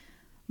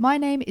My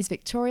name is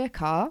Victoria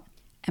Carr.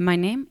 And my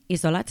name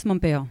is Olatz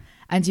Montpeo.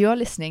 And you are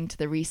listening to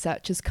the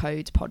Researchers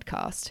Code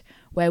podcast,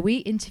 where we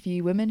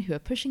interview women who are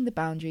pushing the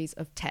boundaries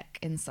of tech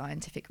in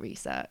scientific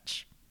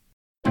research.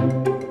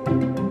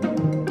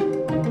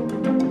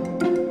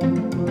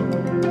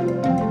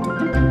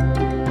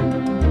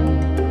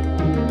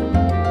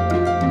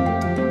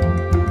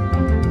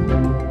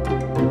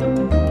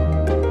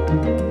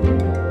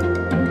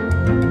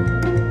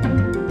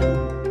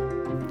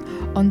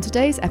 On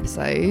today's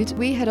episode,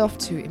 we head off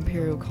to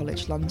Imperial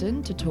College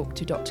London to talk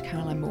to Dr.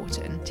 Caroline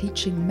Morton,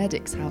 teaching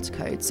medics how to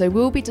code. So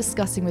we'll be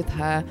discussing with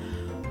her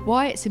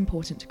why it's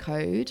important to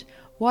code,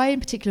 why in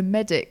particular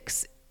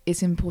medics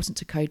it's important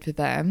to code for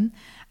them,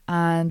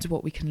 and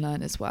what we can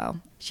learn as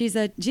well. She's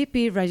a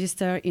GP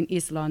register in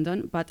East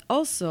London, but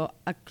also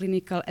a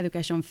clinical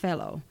education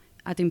fellow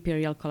at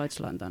Imperial College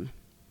London.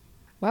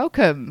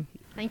 Welcome.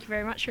 Thank you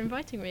very much for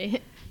inviting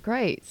me.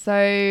 Great.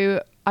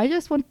 So I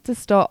just wanted to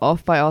start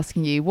off by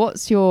asking you,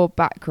 what's your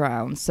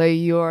background? So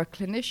you're a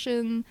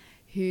clinician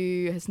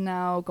who has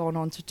now gone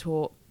on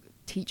to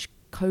teach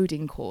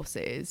coding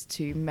courses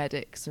to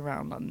medics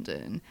around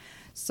London.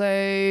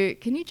 So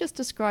can you just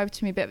describe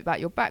to me a bit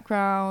about your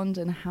background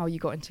and how you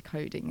got into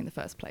coding in the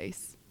first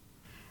place?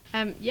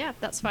 Yeah,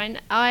 that's fine.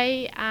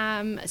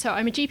 I'm a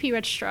GP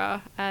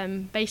registrar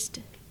based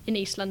in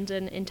East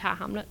London in Tower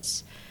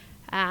Hamlets,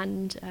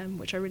 and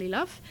which I really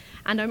love.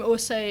 And I'm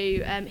also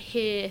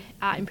here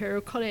at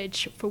Imperial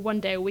College for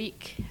 1 day a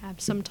week,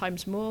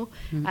 sometimes more,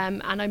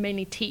 and I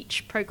mainly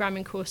teach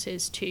programming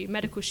courses to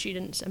medical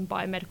students and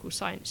biomedical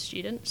science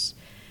students.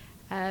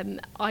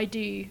 I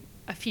do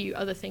a few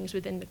other things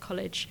within the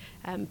college,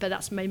 but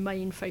that's my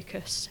main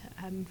focus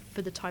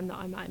for the time that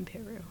I'm at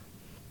Imperial.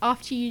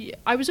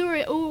 I was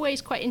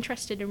always quite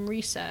interested in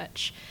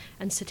research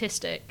and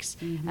statistics,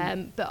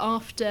 but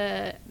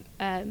after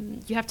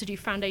you have to do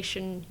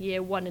foundation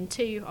year 1 and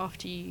 2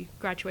 after you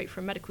graduate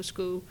from medical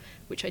school,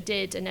 which I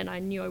did, and then I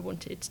knew I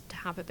wanted to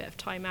have a bit of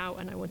time out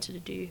and I wanted to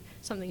do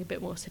something a bit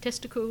more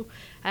statistical.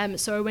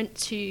 So I went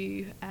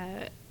to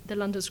the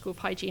London School of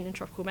Hygiene and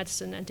Tropical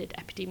Medicine and did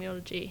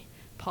epidemiology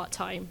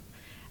part-time.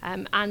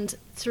 And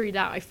through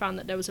that I found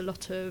that there was a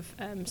lot of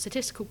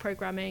statistical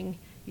programming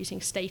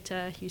using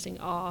Stata, using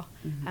R,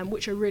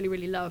 which I really,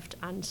 really loved.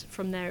 And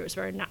from there, it was a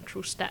very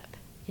natural step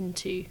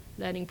into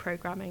learning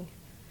programming.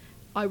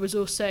 I was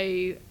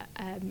also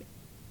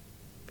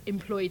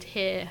employed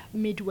here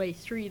midway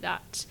through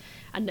that,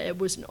 and there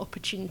was an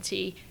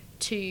opportunity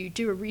to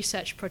do a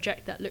research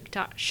project that looked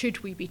at should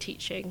we be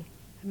teaching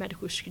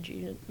medical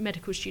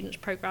students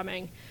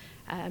programming,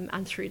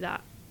 and through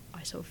that,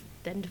 I sort of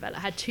then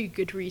had 2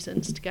 good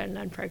reasons to go and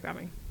learn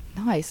programming.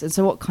 Nice. And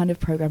so what kind of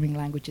programming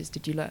languages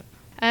did you learn?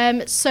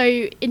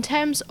 So in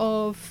terms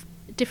of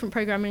different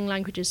programming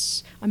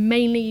languages, I'm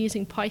mainly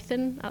using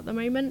Python at the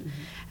moment.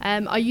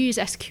 I use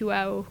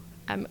SQL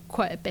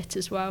quite a bit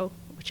as well,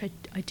 which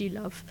I do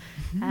love.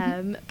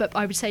 But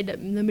I would say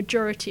that the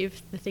majority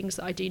of the things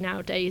that I do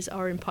nowadays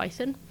are in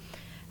Python.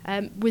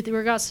 With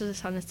regards to the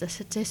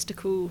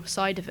statistical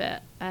side of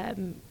it,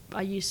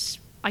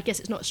 I guess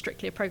it's not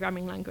strictly a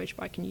programming language,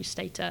 but I can use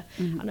Stata,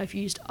 and I've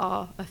used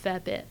R a fair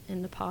bit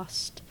in the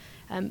past.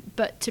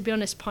 But to be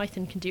honest,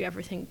 Python can do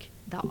everything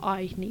that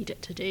I need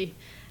it to do.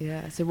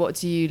 Yeah, so what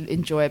do you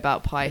enjoy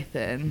about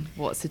Python?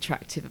 What's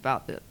attractive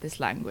about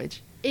this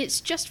language? It's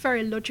just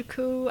very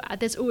logical.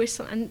 There's always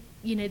something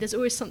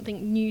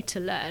new to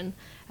learn.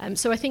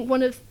 So I think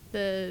one of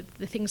the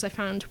things I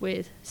found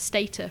with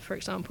Stata, for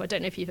example, I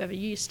don't know if you've ever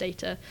used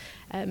Stata,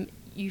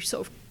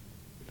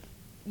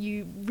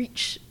 you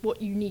reach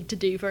what you need to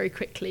do very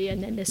quickly,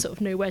 and then there's sort of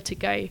nowhere to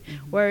go.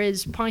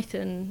 Whereas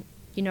Python,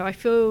 I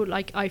feel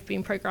like I've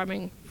been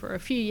programming for a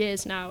few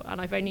years now, and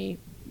I've only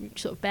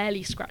sort of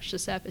barely scratched the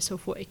surface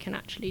of what it can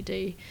actually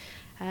do.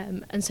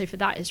 And so for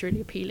that, it's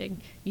really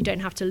appealing. You don't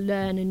have to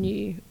learn a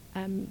new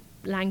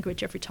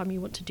language every time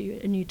you want to do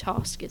a new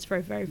task. It's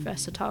very, very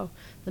versatile.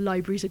 The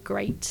libraries are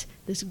great.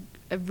 There's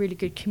a really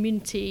good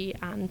community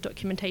and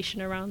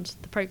documentation around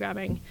the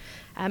programming.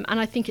 And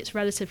I think it's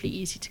relatively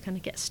easy to kind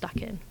of get stuck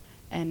in.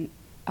 And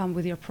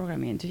with your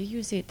programming, do you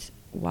use it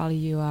while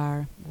you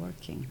are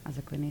working as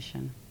a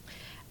clinician?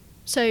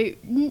 So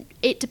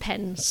it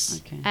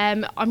depends. Okay.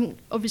 I'm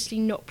obviously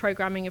not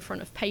programming in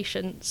front of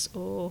patients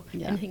or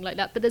anything like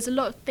that, but there's a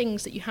lot of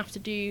things that you have to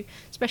do,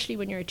 especially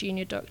when you're a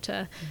junior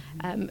doctor.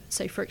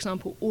 So for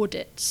example,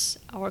 audits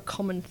are a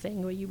common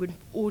thing where you would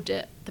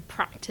audit the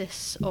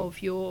practice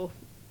of your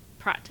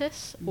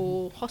practice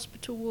or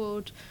hospital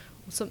ward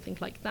or something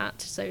like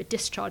that. So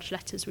discharge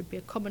letters would be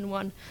a common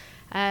one.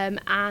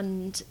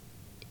 And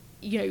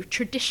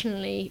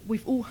traditionally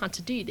we've all had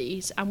to do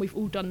these, and we've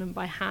all done them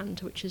by hand,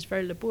 which is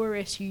very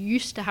laborious. You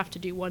used to have to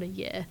do 1 a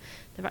year.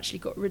 They've actually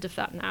got rid of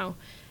that now.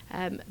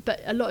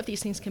 But a lot of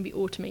these things can be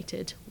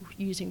automated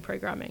using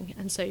programming,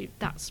 and so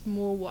that's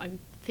more what I'm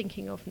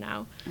thinking of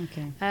now.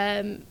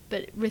 Okay.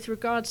 But with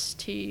regards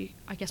to,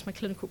 I guess, my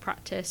clinical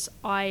practice,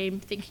 I'm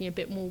thinking a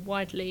bit more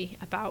widely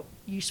about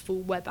useful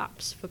web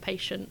apps for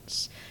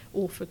patients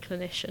or for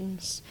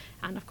clinicians,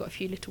 and I've got a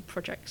few little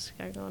projects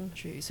going on.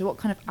 True. So what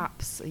kind of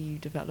apps are you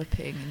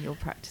developing in your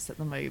practice at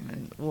the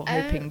moment, or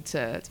hoping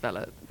to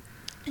develop?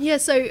 Yeah,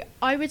 so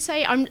I would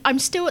say I'm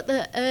still at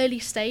the early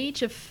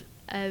stage of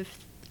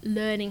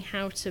learning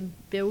how to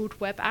build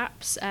web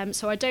apps.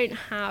 So I don't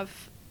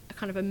have a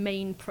kind of a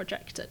main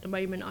project at the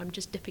moment. I'm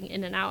just dipping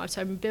in and out.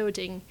 So I'm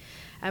building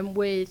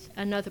with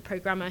another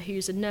programmer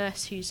who's a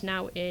nurse who's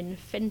now in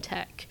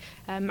fintech,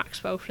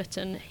 Maxwell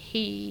Flitton.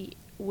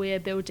 We're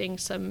building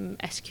some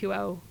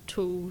SQL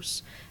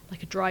tools,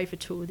 like a driver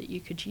tool that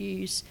you could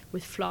use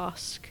with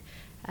Flask.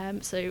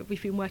 So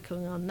we've been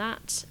working on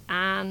that,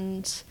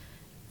 and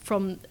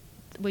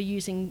we're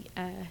using,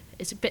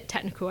 it's a bit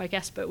technical, I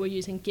guess, but we're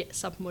using Git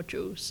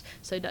submodules,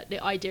 so that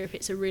the idea, if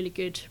it's a really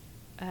good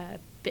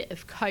bit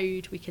of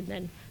code, we can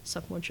then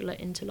submodule it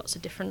into lots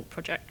of different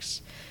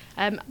projects.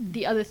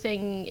 The other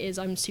thing is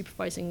I'm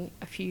supervising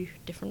a few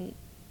different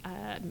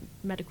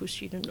medical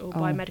student or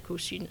biomedical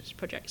students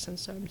projects, and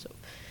so I'm sort of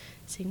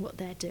seeing what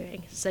they're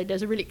doing. So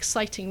there's a really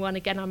exciting one.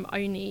 Again, I'm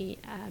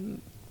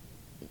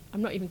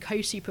not even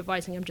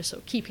co-supervising, I'm just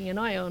sort of keeping an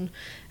eye on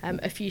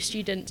a few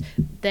students.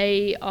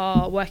 They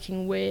are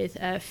working with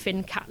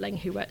Finn Catling,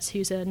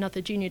 who's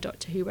another junior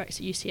doctor who works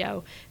at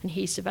UCL, and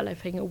he's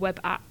developing a web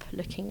app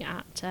looking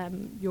at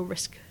your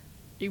risk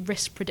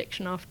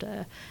prediction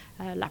after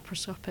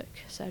laparoscopic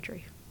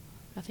surgery.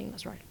 I think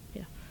that's right,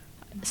 yeah.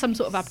 Some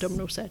sort of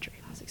abdominal surgery.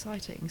 That's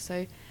exciting.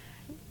 So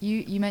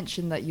you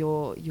mentioned that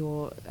you're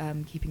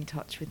keeping in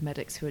touch with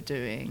medics who are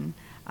doing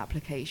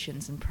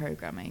applications and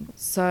programming.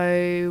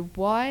 So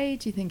why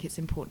do you think it's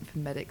important for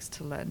medics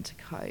to learn to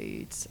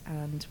code,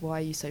 and why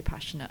are you so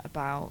passionate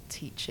about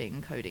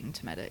teaching coding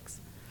to medics?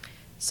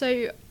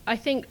 So I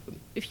think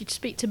if you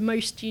speak to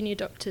most junior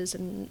doctors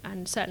and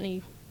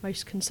certainly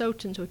most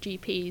consultants or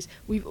GPs,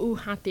 we've all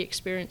had the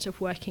experience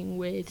of working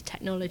with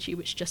technology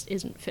which just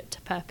isn't fit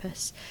to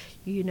purpose.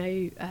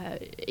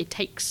 It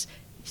takes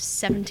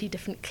 70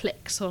 different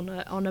clicks on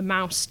a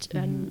mouse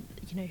and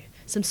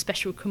some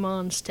special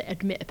commands to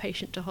admit a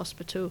patient to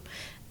hospital.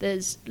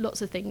 There's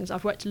lots of things.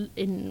 I've worked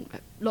in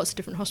lots of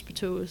different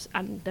hospitals,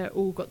 and they're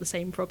all got the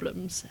same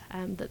problems,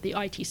 that the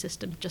IT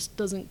system just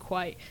doesn't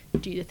quite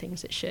do the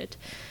things it should.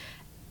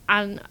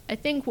 And I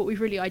think what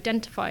we've really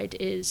identified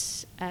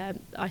is,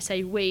 I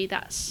say we,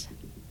 that's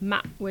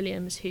Matt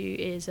Williams, who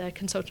is a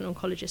consultant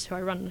oncologist who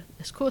I run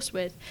this course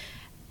with.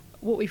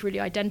 What we've really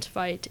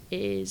identified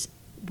is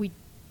we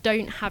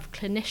don't have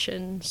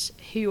clinicians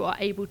who are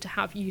able to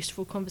have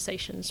useful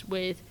conversations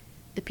with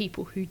the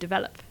people who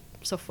develop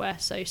software,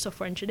 so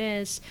software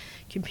engineers,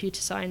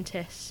 computer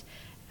scientists,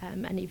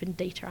 and even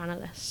data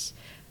analysts.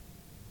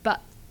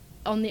 But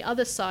on the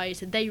other side,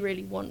 they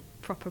really want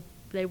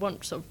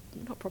sort of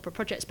not proper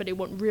projects, but they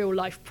want real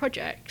life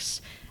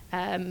projects,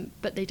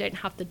 but they don't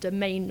have the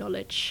domain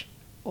knowledge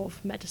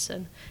of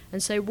medicine.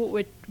 And so what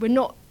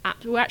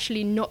we're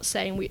actually not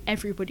saying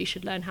everybody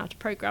should learn how to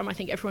program. I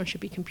think everyone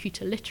should be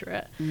computer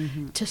literate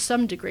to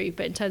some degree,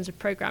 but in terms of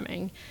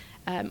programming,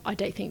 I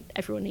don't think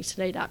everyone needs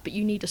to know that, but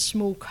you need a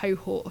small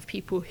cohort of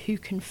people who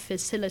can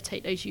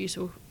facilitate those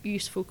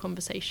useful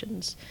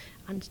conversations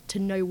and to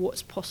know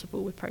what's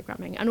possible with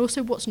programming and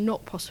also what's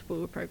not possible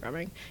with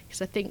programming,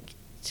 because I think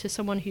to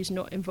someone who's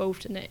not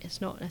involved in it,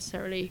 it's not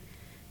necessarily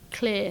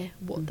clear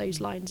what those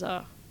lines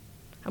are.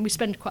 And we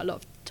spend quite a lot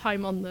of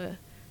time on the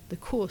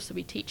course that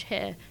we teach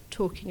here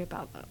talking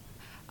about that.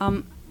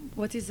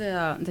 What is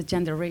the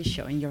gender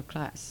ratio in your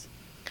class?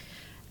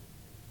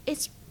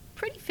 It's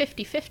pretty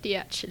 50-50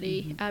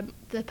 actually.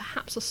 There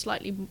perhaps are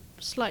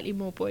slightly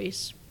more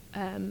boys,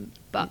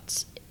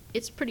 but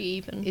it's pretty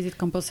even. Is it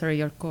compulsory,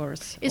 your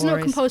course? It's not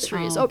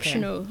compulsory, it's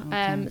optional.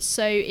 Okay.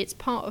 So it's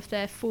part of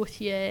their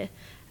fourth year.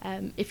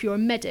 If you're a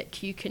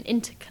medic, you can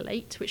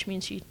intercalate, which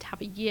means you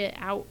have a year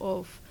out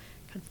of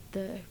kind of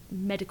the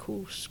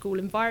medical school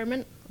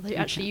environment, although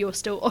actually you're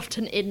still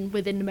often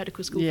within the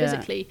medical school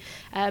physically,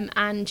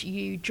 and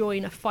you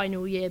join a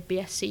final year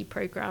BSc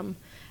program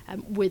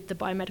with the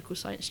biomedical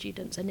science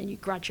students, and then you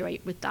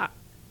graduate with that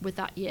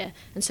year,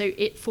 and so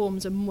it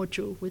forms a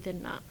module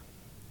within that.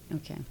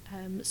 Okay.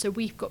 So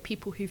we've got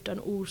people who've done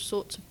all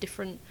sorts of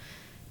different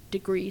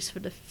degrees for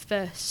the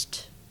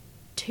first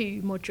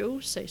two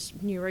modules, so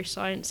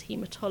neuroscience,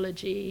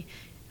 haematology,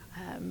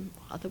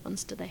 what other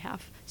ones do they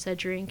have?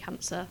 Surgery and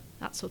cancer,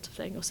 that sort of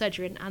thing, or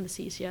surgery and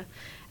anaesthesia.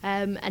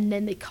 And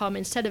then they come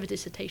instead of a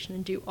dissertation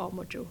and do our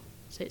module.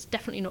 So it's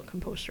definitely not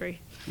compulsory.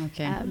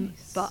 Okay.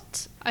 Nice.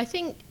 But I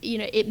think,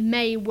 it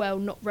may well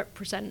not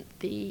represent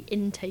the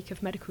intake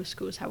of medical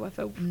schools,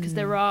 however, because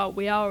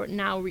we are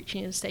now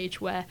reaching a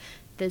stage where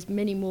there's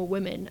many more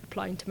women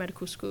applying to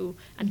medical school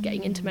and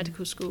getting into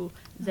medical school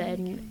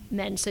than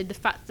men. So the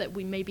fact that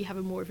we maybe have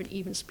more of an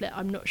even split,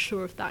 I'm not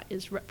sure if that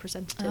is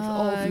representative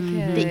of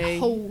the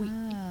whole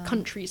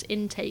country's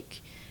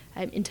intake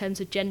in terms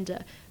of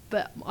gender.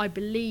 But I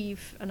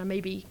believe, and I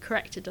may be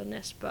corrected on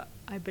this, but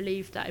I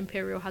believe that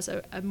Imperial has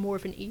a more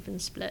of an even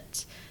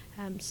split.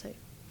 So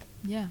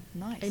Yeah,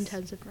 nice. in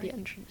terms of Great. the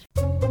entrance.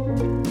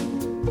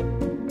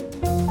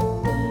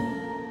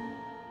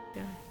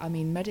 Yeah. I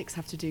mean, medics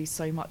have to do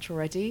so much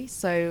already.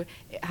 So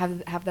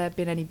have there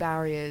been any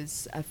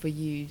barriers for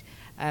you,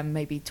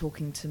 maybe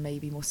talking to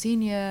maybe more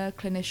senior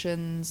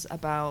clinicians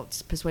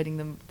about persuading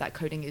them that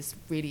coding is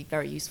really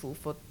very useful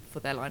for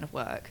their line of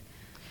work?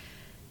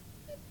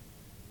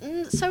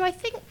 So I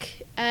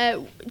think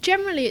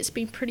generally it's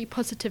been pretty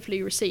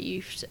positively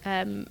received.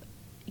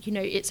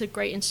 It's a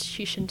great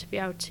institution to be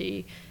able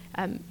to,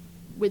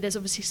 there's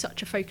obviously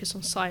such a focus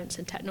on science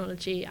and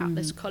technology at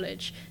this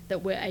college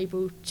that we're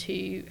able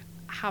to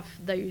have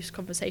those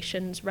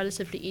conversations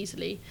relatively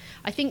easily.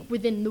 I think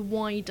within the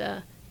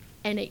wider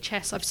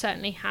NHS, I've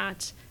certainly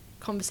had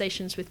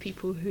conversations with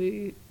people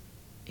who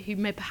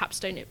may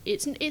perhaps don't.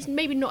 It's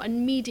maybe not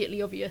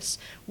immediately obvious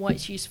why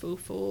it's useful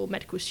for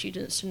medical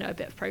students to know a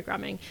bit of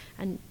programming,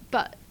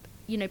 but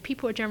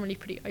people are generally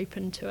pretty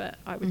open to it,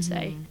 I would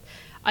say.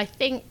 I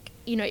think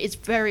it's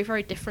very,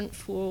 very different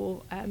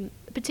for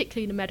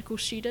particularly the medical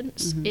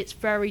students. It's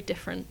very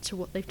different to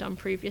what they've done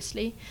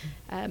previously,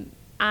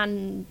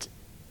 and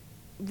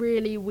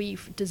really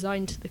we've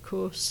designed the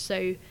course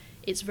so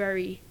it's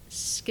very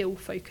skill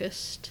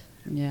focused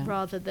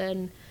rather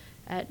than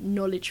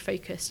knowledge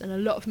focused. And a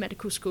lot of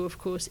medical school, of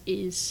course,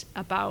 is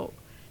about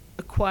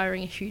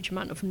acquiring a huge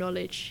amount of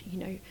knowledge,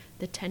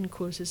 the 10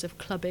 causes of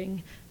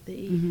clubbing,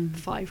 the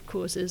 5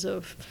 causes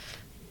of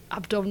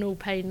abdominal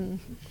pain,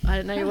 I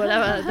don't know,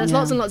 whatever. There's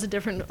lots and lots of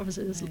different,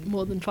 obviously there's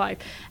more than 5.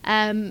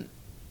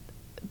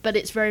 But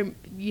it's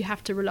you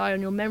have to rely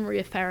on your memory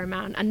a fair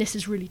amount, and this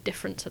is really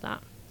different to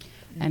that.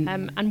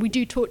 And we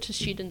do talk to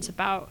students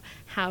about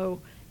how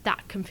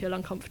that can feel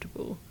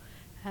uncomfortable.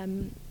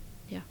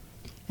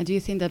 And do you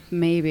think that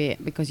maybe,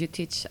 because you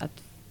teach at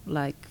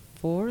like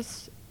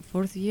fourth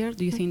year,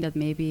 do you think that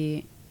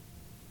maybe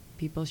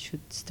people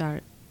should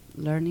start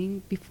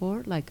learning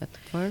before, like at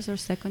first or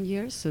second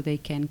year, so they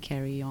can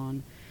carry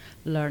on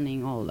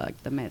learning all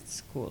like the med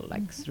school,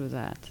 like through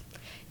that?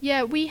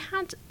 Yeah, we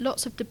had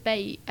lots of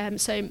debate.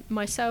 So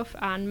myself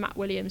and Matt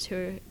Williams,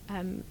 who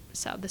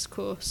set up this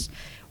course,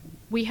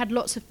 we had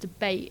lots of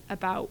debate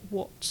about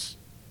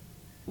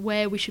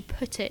where we should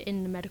put it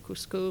in the medical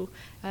school,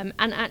 and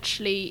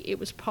actually it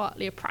was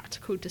partly a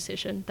practical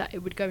decision that it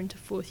would go into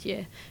 4th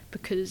year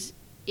because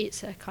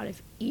it's a kind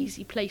of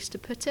easy place to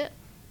put it,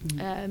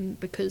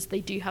 because they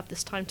do have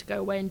this time to go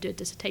away and do a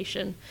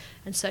dissertation,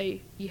 and so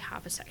you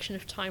have a section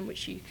of time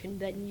which you can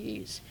then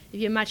use. If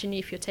you imagine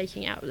if you're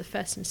taking it out of the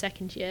 1st and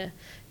 2nd year,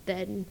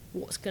 then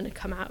what's going to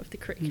come out of the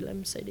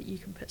curriculum so that you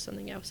can put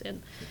something else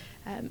in,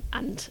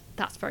 and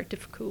that's very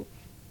difficult.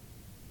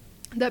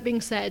 That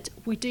being said,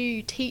 we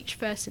do teach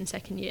 1st and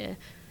 2nd year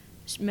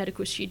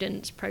medical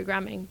students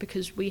programming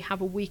because we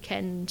have a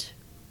weekend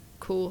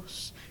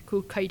course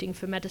called Coding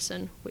for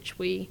Medicine, which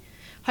we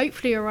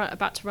hopefully are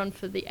about to run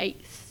for the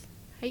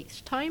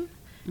 8th time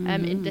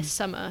in this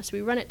summer. So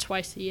we run it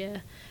twice a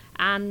year,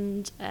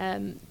 and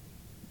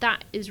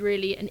that is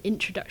really an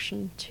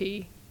introduction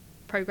to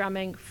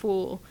programming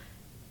for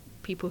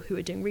people who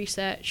are doing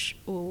research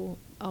or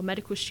are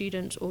medical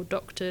students or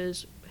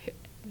doctors,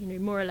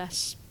 more or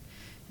less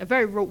a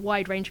very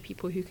wide range of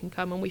people who can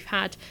come. And we've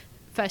had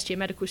 1st year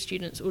medical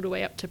students all the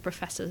way up to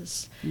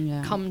professors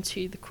come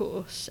to the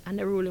course, and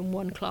they're all in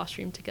one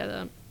classroom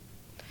together.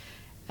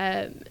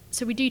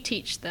 So we do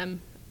teach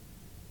them,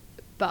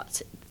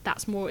 but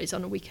that's more is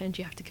on a weekend.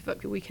 You have to give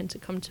up your weekend to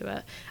come to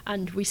it.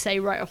 And we say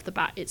right off the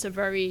bat,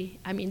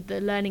 the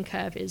learning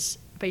curve is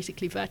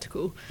basically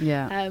vertical,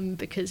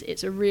 because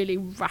it's a really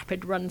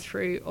rapid run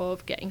through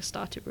of getting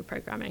started with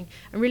programming.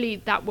 And really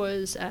that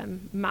was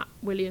Matt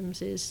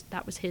Williams'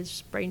 that was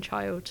his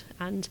brainchild,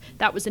 and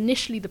that was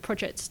initially the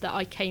project that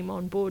I came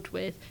on board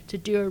with, to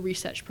do a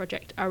research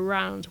project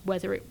around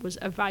whether it was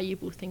a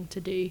valuable thing to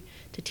do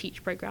to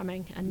teach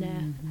programming.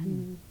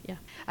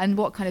 And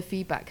what kind of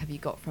feedback have you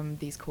got from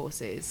these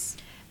courses?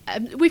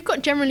 We've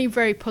got generally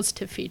very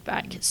positive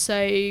feedback,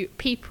 so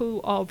people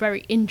are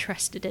very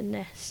interested in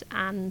this,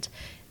 and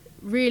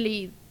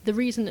really the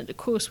reason that the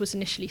course was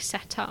initially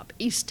set up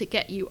is to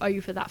get you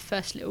over that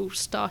first little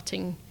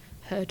starting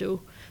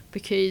hurdle,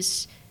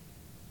 because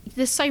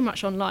there's so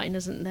much online,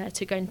 isn't there,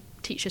 to go and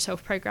teach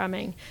yourself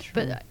programming. True.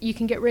 But you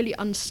can get really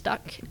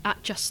unstuck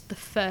at just the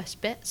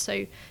first bit,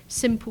 so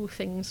simple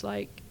things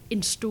like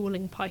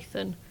installing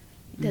Python.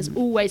 There's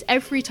always,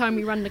 every time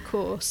we run the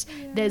course,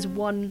 there's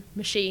one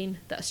machine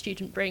that a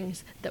student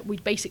brings that we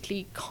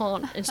basically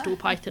can't install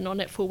Python on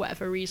it for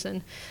whatever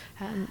reason.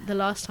 The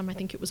last time I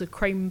think it was a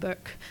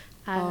Chromebook.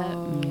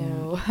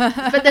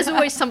 But there's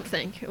always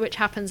something which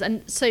happens.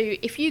 And so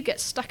if you get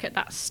stuck at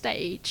that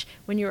stage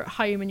when you're at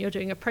home and you're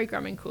doing a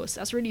programming course,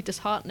 that's really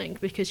disheartening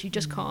because you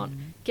just can't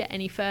get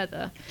any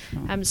further.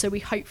 So we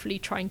hopefully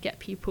try and get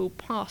people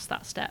past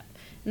that step.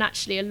 And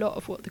actually a lot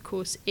of what the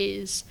course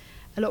is,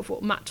 a lot of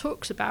what Matt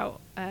talks about,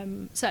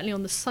 certainly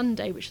on the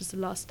Sunday, which is the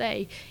last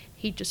day,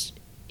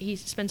 he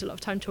spends a lot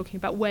of time talking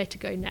about where to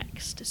go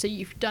next. So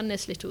you've done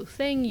this little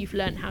thing, you've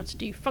learned how to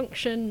do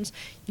functions,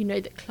 you know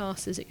that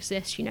classes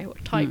exist, you know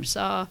what types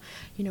are,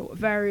 you know what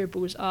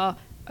variables are.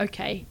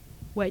 Okay,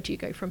 where do you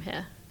go from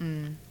here?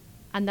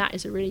 And that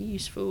is a really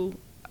useful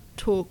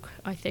talk,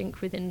 I think,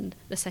 within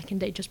the second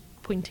day, just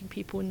pointing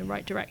people in the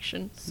right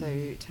direction.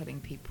 So telling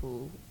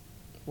people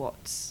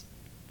what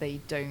they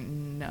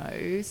don't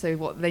know, so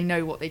what they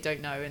know, what they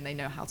don't know, and they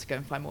know how to go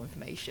and find more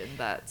information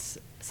that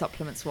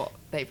supplements what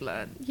they've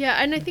learned.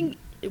 Yeah, and I think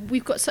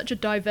we've got such a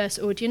diverse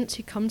audience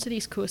who come to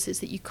these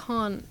courses that you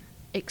can't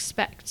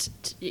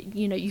expect,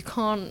 you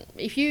can't,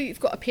 if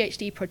you've got a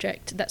PhD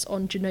project that's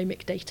on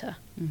genomic data,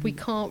 we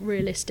can't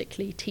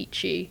realistically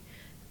teach you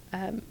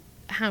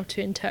how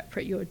to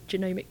interpret your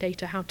genomic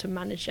data, how to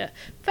manage it.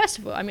 First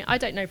of all, I mean, I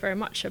don't know very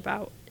much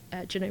about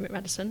genomic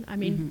medicine. I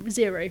mean,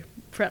 zero,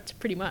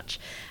 pretty much.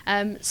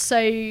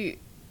 So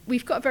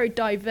we've got a very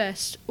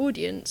diverse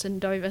audience and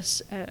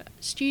diverse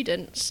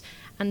students,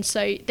 and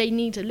so they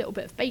need a little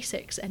bit of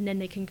basics, and then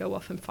they can go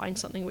off and find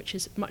something which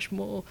is much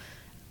more,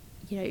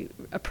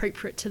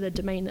 appropriate to the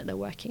domain that they're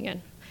working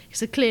in.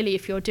 So clearly,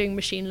 if you're doing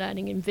machine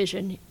learning in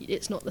vision,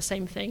 it's not the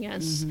same thing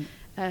as,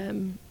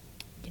 I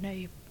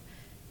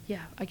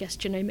guess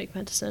genomic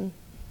medicine.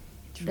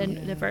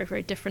 They're very,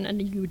 very different,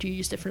 and you would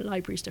use different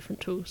libraries,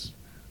 different tools.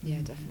 Yeah,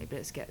 definitely. But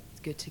it's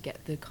good to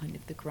get the kind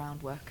of the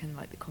groundwork and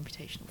like the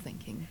computational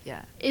thinking.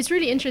 Yeah, it's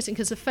really interesting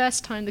because the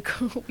first time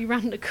we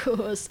ran the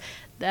course,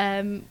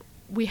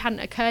 we hadn't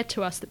occurred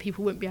to us that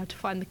people wouldn't be able to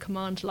find the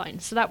command line.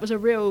 So that was a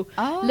real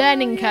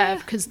learning curve,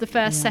 because the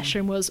first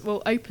session was,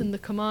 well, open the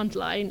command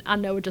line,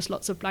 and there were just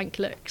lots of blank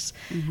looks.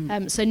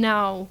 So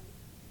now,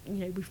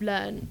 we've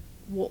learned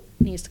what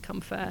needs to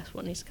come first,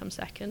 what needs to come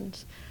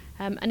second.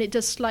 And it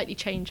does slightly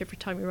change every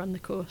time we run the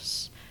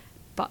course,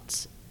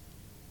 but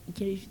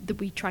that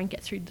we try and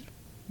get through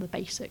the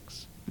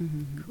basics.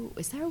 Cool.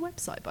 Is there a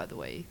website, by the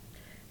way?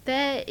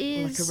 There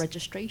is, or like a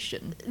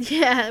registration.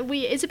 Yeah,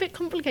 it's a bit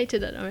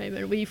complicated at the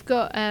moment. We've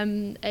got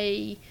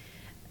a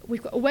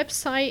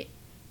website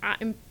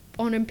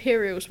on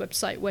Imperial's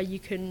website where you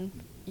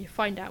can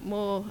find out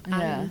more,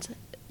 and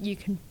you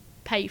can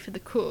pay for the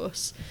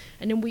course.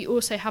 And then we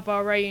also have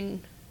our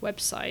own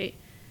website,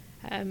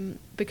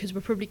 because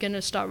we're probably going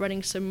to start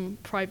running some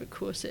private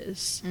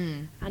courses,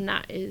 and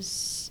that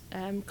is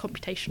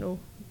computational,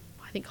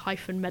 I think,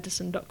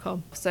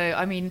 -medicine.com. So,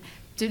 I mean,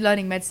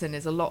 learning medicine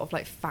is a lot of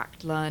like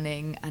fact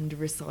learning and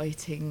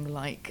reciting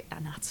like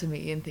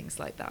anatomy and things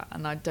like that.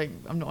 And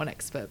I'm not an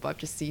expert, but I've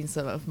just seen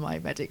some of my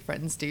medic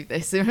friends do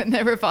this when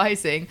they're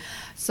revising.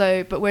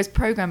 So, but whereas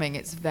programming,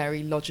 it's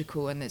very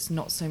logical and it's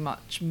not so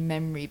much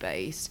memory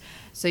based.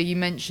 So you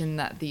mentioned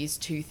that these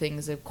two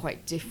things are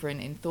quite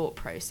different in thought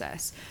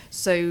process.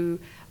 So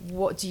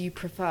what do you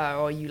prefer?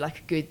 Or are you like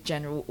a good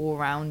general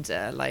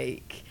all-rounder?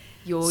 Like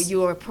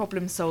you're a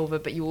problem solver,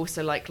 but you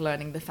also like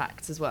learning the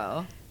facts as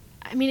well?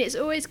 I mean, it's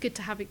always good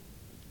to have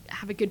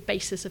a good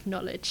basis of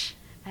knowledge,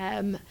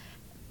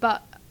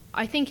 but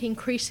I think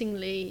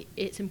increasingly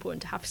it's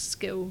important to have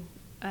skill,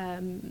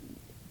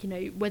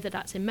 whether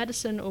that's in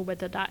medicine or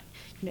whether that,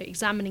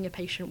 examining a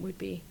patient would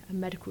be a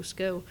medical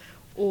skill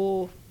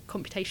or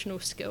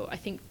computational skill. I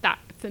think that,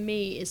 for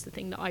me, is the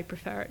thing that I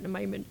prefer at the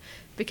moment,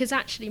 because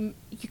actually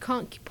you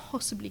can't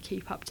possibly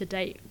keep up to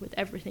date with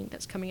everything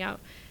that's coming out.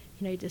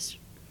 There's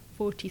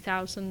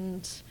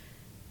 40,000...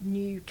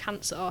 new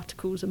cancer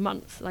articles a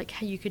month. Like,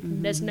 you could,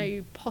 there's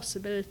no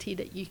possibility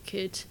that you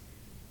could,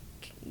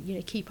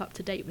 keep up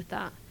to date with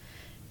that.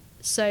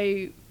 So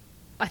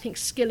I think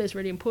skill is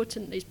really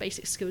important. Those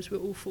basic skills we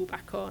all fall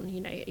back on,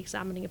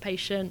 examining a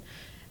patient,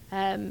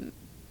 and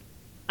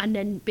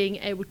then being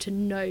able to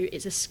know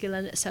it's a skill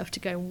in itself to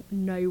go and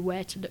know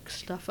where to look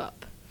stuff up.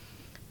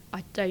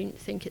 I don't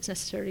think it's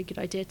necessarily a good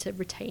idea to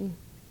retain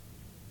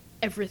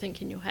everything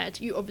in your head.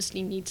 You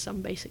obviously need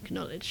some basic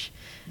knowledge.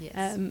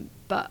 Yes.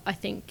 But I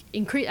think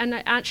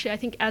I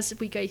think as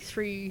we go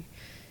through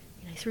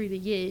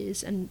the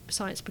years and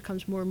science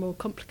becomes more and more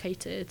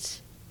complicated,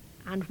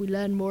 and we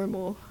learn more and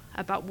more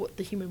about what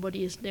the human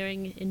body is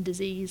doing in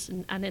disease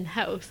and in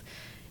health,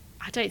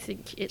 I don't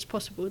think it's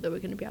possible that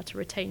we're going to be able to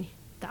retain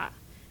that.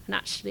 And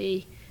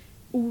actually,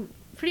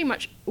 pretty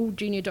much all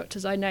junior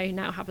doctors I know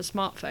now have a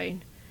smartphone,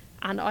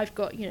 and I've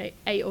got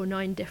 8 or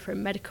 9 different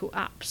medical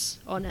apps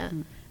on it.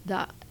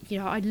 That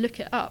I look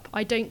it up.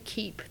 I don't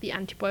keep the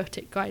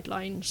antibiotic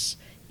guidelines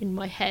in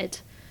my head.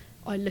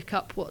 I look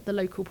up what the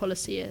local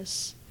policy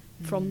is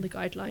from the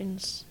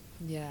guidelines.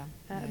 Yeah.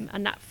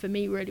 And that for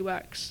me really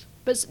works.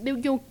 But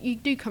you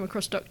do come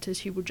across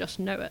doctors who will just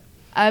know it.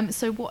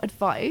 So what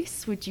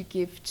advice would you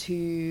give to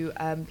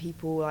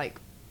people like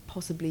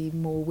possibly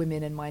more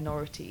women and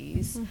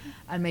minorities,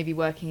 and maybe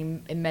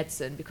working in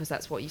medicine, because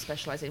that's what you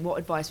specialise in? What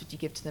advice would you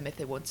give to them if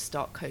they want to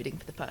start coding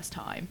for the first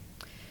time?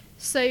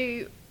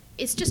 So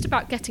it's just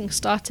about getting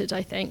started,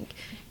 I think.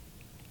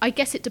 I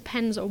guess it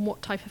depends on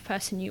what type of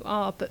person you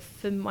are, but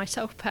for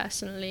myself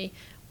personally,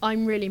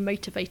 I'm really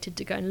motivated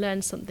to go and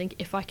learn something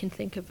if I can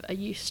think of a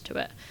use to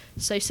it.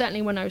 So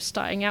certainly when I was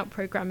starting out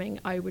programming,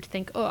 I would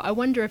think, I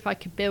wonder if I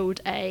could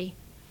build a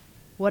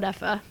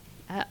whatever,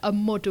 a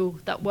model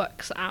that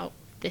works out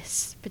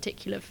this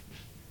particular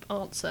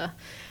answer.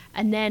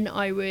 And then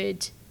I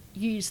would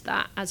use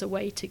that as a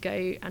way to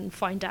go and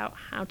find out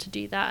how to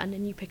do that, and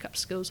then you pick up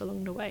skills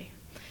along the way.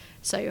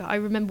 So I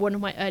remember one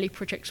of my early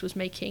projects was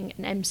making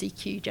an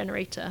MCQ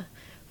generator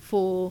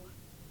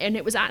and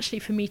it was actually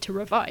for me to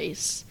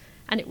revise,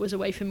 and it was a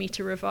way for me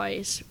to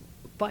revise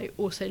by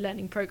also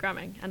learning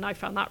programming, and I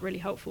found that really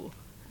helpful.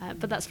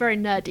 But that's very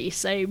nerdy,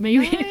 so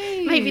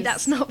maybe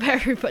that's not for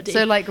everybody.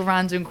 So like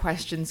random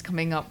questions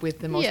coming up with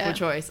the multiple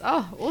choice.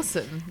 Oh,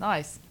 awesome.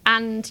 Nice.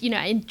 And,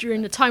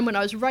 during the time when I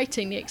was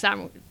writing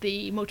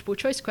the multiple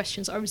choice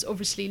questions, I was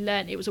obviously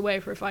learning. It was a way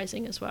of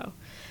revising as well.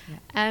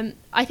 Yeah.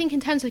 I think in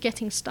terms of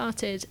getting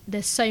started,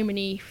 there's so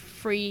many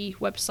free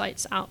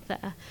websites out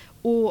there,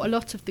 or a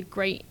lot of the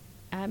great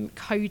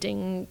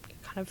coding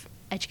kind of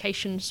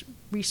education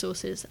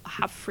resources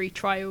have free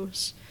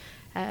trials.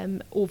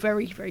 Or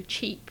very, very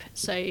cheap.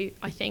 So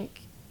I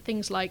think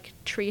things like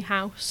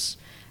Treehouse,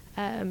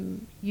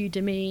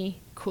 Udemy,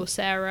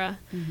 Coursera,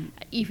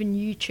 even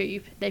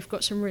YouTube, they've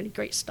got some really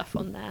great stuff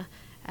on there.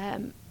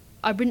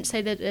 I wouldn't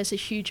say that there's a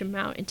huge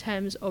amount in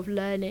terms of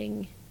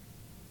learning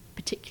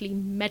particularly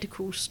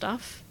medical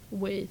stuff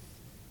with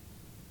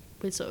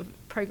sort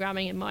of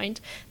programming in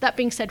mind. That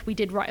being said, we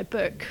did write a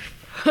book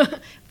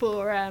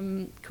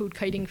called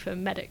Coding for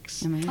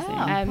Medics,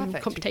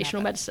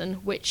 computational medicine,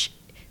 which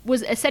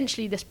was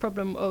essentially this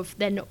problem of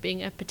there not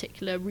being a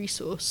particular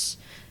resource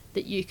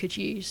that you could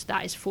use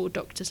that is for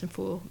doctors and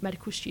for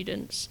medical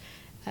students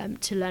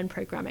to learn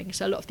programming.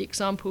 So a lot of the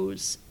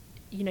examples,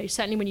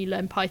 certainly when you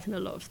learn Python, a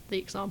lot of the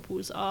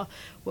examples are,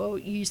 well,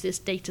 use this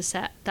data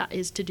set that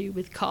is to do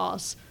with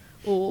cars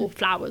or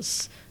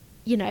flowers.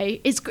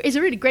 It's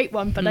a really great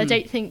one, but I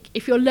don't think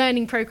if you're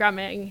learning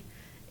programming,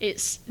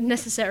 it's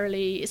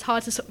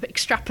hard to sort of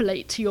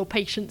extrapolate to your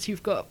patients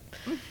who've got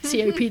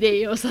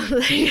COPD or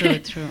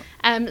something.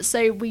 True.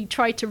 So we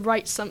tried to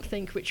write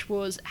something which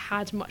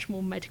had much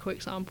more medical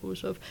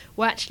examples of,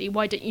 well, actually,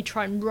 why don't you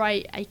try and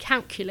write a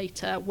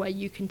calculator where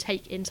you can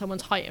take in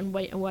someone's height and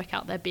weight and work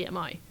out their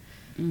BMI,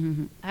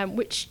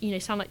 which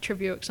sound like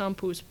trivial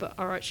examples, but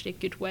are actually a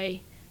good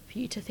way for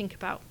you to think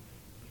about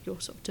your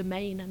sort of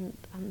domain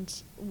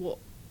and what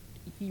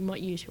you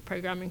might use your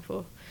programming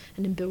for,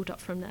 and then build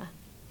up from there.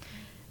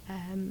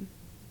 And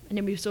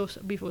then we've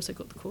also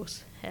got the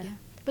course here. Yeah.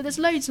 But there's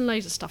loads and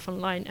loads of stuff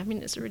online. I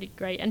mean, it's really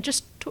great. And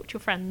just talk to your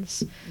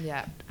friends.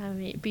 Yeah.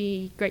 It'd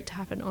be great to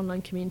have an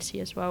online community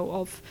as well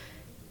of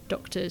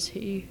doctors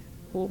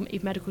or even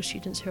medical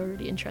students who are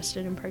really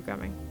interested in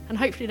programming. And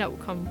hopefully that will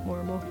come more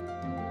and more.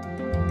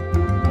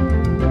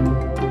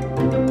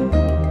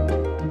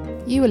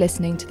 You are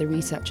listening to the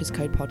Researchers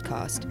Code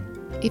podcast.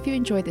 If you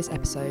enjoyed this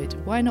episode,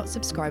 why not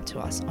subscribe to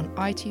us on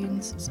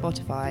iTunes,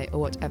 Spotify, or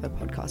whatever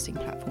podcasting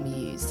platform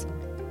you use?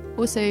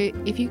 Also,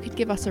 if you could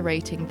give us a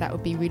rating, that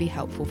would be really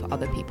helpful for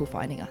other people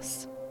finding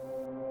us.